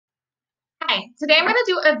Hi, today I'm going to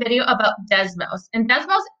do a video about Desmos. And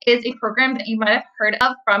Desmos is a program that you might have heard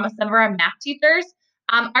of from some of our math teachers.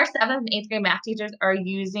 Our 7th and 8th grade math teachers are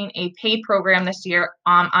using a paid program this year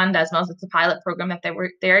on Desmos. It's a pilot program that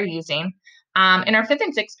they're using. And our 5th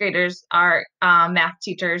and 6th graders, our math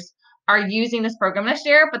teachers, are using this program this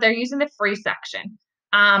year, but they're using the free section.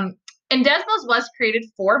 And Desmos was created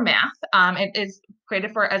for math. It is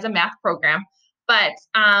created as a math program. But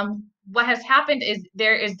what has happened is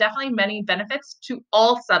there is definitely many benefits to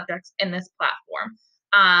all subjects in this platform.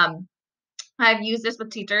 I've used this with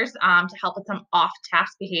teachers to help with some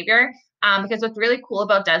off-task behavior because what's really cool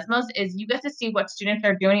about Desmos is you get to see what students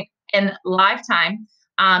are doing in live time.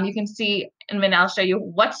 You can see, and then I'll show you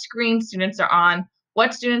what screen students are on,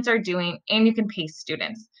 what students are doing, and you can pace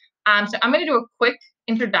students. So I'm going to do a quick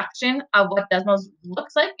introduction of what Desmos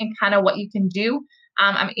looks like and kind of what you can do.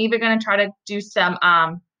 I'm even going to try to do some,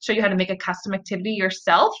 show you how to make a custom activity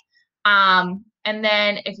yourself. And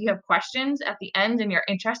then if you have questions at the end and you're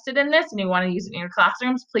interested in this and you want to use it in your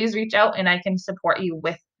classrooms, please reach out and I can support you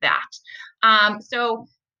with that. So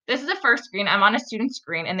this is the first screen. I'm on a student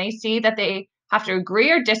screen and they see that they have to agree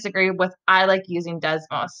or disagree with I like using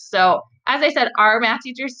Desmos. So as I said, our math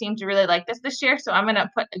teachers seem to really like this year. So I'm going to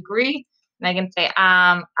put agree and I can say,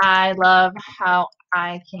 I love how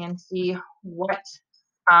I can see what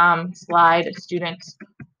slide students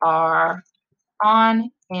are on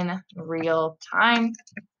in real time.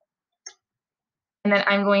 And then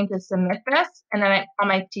I'm going to submit this. And then on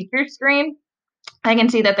my teacher screen, I can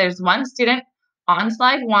see that there's one student on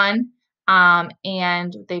slide 1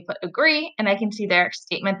 and they put agree, and I can see their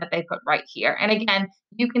statement that they put right here. And again,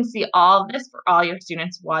 you can see all of this for all your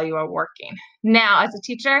students while you are working. Now, as a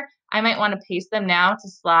teacher, I might want to paste them now to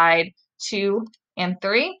slide 2 and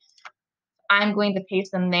 3. I'm going to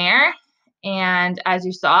paste them there. And as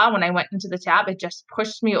you saw, when I went into the tab, it just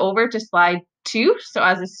pushed me over to slide 2. So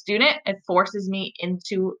as a student, it forces me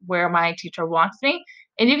into where my teacher wants me.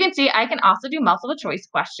 And you can see I can also do multiple choice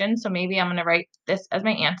questions. So maybe I'm going to write this as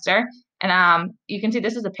my answer. And you can see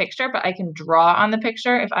this is a picture, but I can draw on the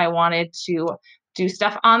picture if I wanted to do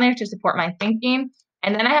stuff on there to support my thinking.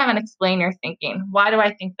 And then I have an explain your thinking. Why do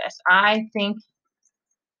I think this? I think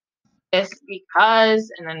this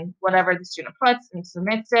because, and then whatever the student puts and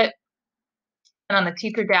submits it. And on the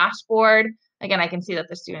teacher dashboard, again, I can see that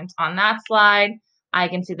the student's on that slide. I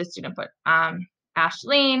can see the student put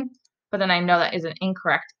Ashleen, but then I know that is an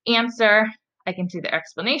incorrect answer. I can see the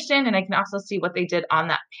explanation, and I can also see what they did on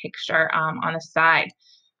that picture on the side.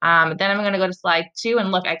 Then I'm going to go to slide 2,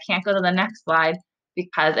 and look, I can't go to the next slide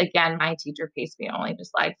because, again, my teacher paced me only to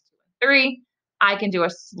slides 2 and 3. I can do a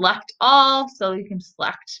select all, so you can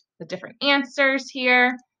select the different answers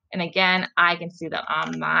here. And again, I can see that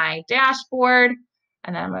on my dashboard,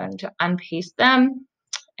 and then I'm going to unpaste them.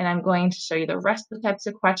 And I'm going to show you the rest of the types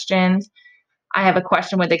of questions. I have a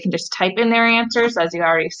question where they can just type in their answers, as you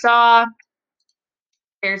already saw.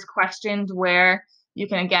 There's questions where you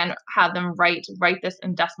can, again, have them write this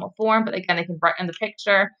in decimal form, but again, they can write in the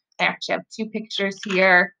picture. I actually have 2 pictures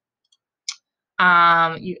here.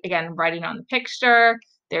 Again, writing on the picture.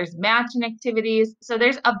 There's matching activities. So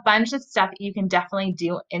there's a bunch of stuff that you can definitely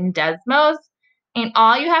do in Desmos. And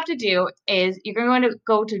all you have to do is you're going to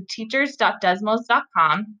go to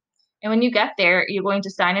teachers.desmos.com. And when you get there, you're going to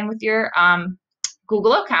sign in with your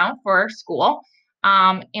Google account for school.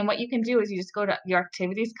 And what you can do is you just go to your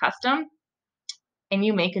activities custom and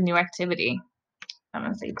you make a new activity. I'm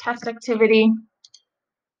going to say test activity.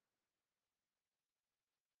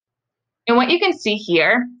 And what you can see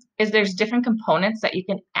here is there's different components that you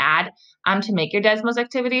can add to make your Desmos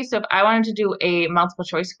activity. So if I wanted to do a multiple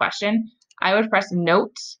choice question, I would press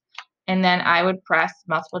note, and then I would press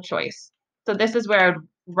multiple choice. So this is where I would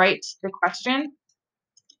write the question,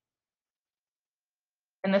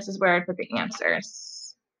 and this is where I put the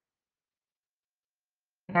answers.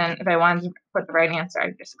 And then if I wanted to put the right answer,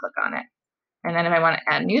 I just click on it. And then if I want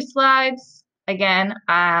to add new slides, again,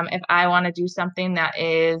 if I want to do something that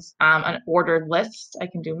is an ordered list, I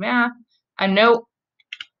can do math, a note,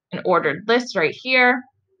 an ordered list right here.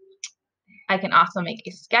 I can also make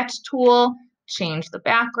a sketch tool, change the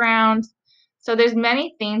background. So there's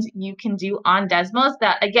many things you can do on Desmos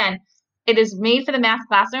that, again, it is made for the math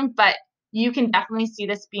classroom, but you can definitely see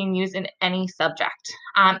this being used in any subject.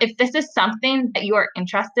 If this is something that you are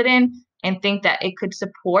interested in and think that it could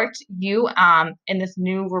support you in this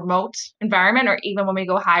new remote environment, or even when we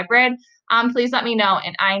go hybrid, please let me know,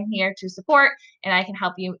 and I'm here to support, and I can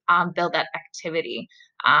help you build that activity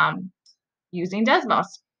using Desmos.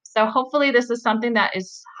 So hopefully this is something that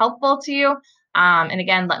is helpful to you. And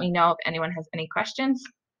again, let me know if anyone has any questions.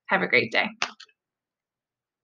 Have a great day.